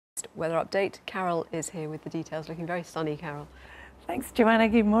next weather update. Carol is here with the details. Looking very sunny, Carol. Thanks, Joanna.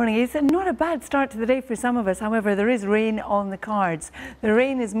 Good morning. It's not a bad start to the day for some of us. However, there is rain on the cards. The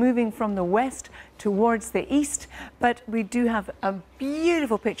rain is moving from the west towards the east, but we do have a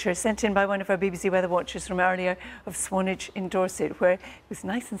beautiful picture sent in by one of our BBC weather watchers from earlier of Swanage in Dorset, where it was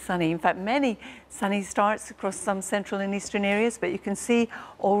nice and sunny. In fact, many sunny starts across some central and eastern areas, but you can see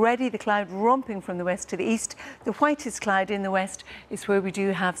already the cloud romping from the west to the east. The whitest cloud in the west is where we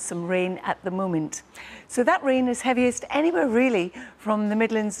do have some rain at the moment. So that rain is heaviest anywhere really from the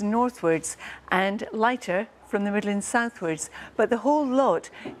Midlands northwards and lighter from the Midlands southwards, but the whole lot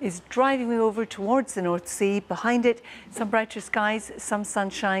is driving me over towards the North Sea. Behind it, some brighter skies, some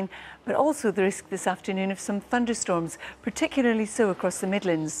sunshine, but also the risk this afternoon of some thunderstorms, particularly so across the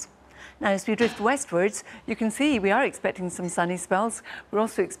Midlands. Now, as we drift westwards, you can see we are expecting some sunny spells. We're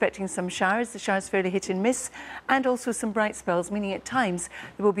also expecting some showers. The showers fairly hit and miss, and also some bright spells, meaning at times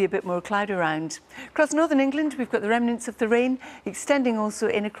there will be a bit more cloud around. Across northern England, we've got the remnants of the rain extending also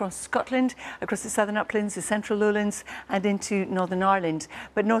in across Scotland, across the southern uplands, the central lowlands, and into Northern Ireland.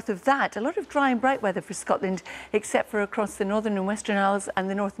 But north of that, a lot of dry and bright weather for Scotland, except for across the northern and western Isles and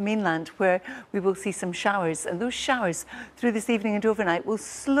the North mainland, where we will see some showers. And those showers through this evening and overnight will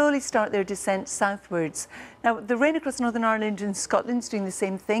slowly start their descent southwards. Now, the rain across Northern Ireland and Scotland is doing the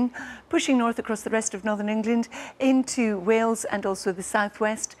same thing, pushing north across the rest of northern England into Wales and also the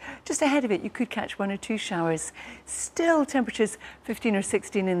southwest. Just ahead of it, you could catch one or two showers. Still temperatures 15 or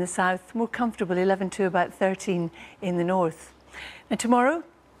 16 in the south, more comfortable 11 to about 13 in the north. Now, tomorrow,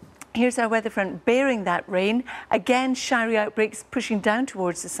 here's our weather front bearing that rain. Again, showery outbreaks pushing down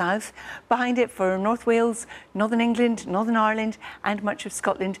towards the south. Behind it for North Wales, Northern England, Northern Ireland and much of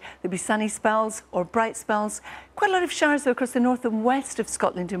Scotland, there'll be sunny spells or bright spells. Quite a lot of showers though across the north and west of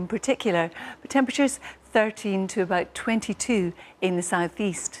Scotland in particular, but temperatures 13 to about 22 in the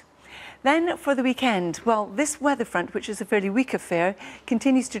southeast. Then for the weekend, well, this weather front, which is a fairly weak affair,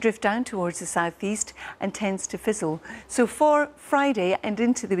 continues to drift down towards the southeast and tends to fizzle. So for Friday and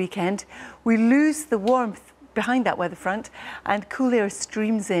into the weekend, we lose the warmth behind that weather front and cool air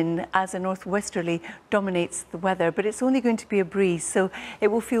streams in as a northwesterly dominates the weather, but it's only going to be a breeze, so it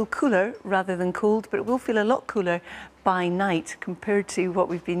will feel cooler rather than cold, but it will feel a lot cooler by night compared to what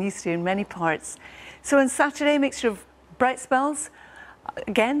we've been used to in many parts. So on Saturday, a mixture of bright spells,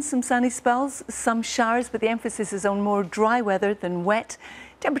 again, some sunny spells, some showers, but the emphasis is on more dry weather than wet.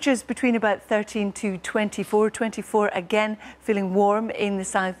 Temperatures between about 13 to 24. 24 again, feeling warm in the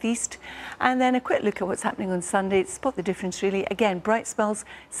southeast. And then a quick look at what's happening on Sunday. Spot the difference really. Again, bright spells,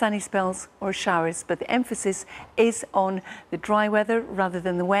 sunny spells or showers, but the emphasis is on the dry weather rather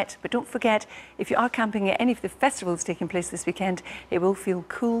than the wet. But don't forget, if you are camping at any of the festivals taking place this weekend, it will feel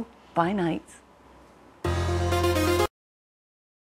cool by night.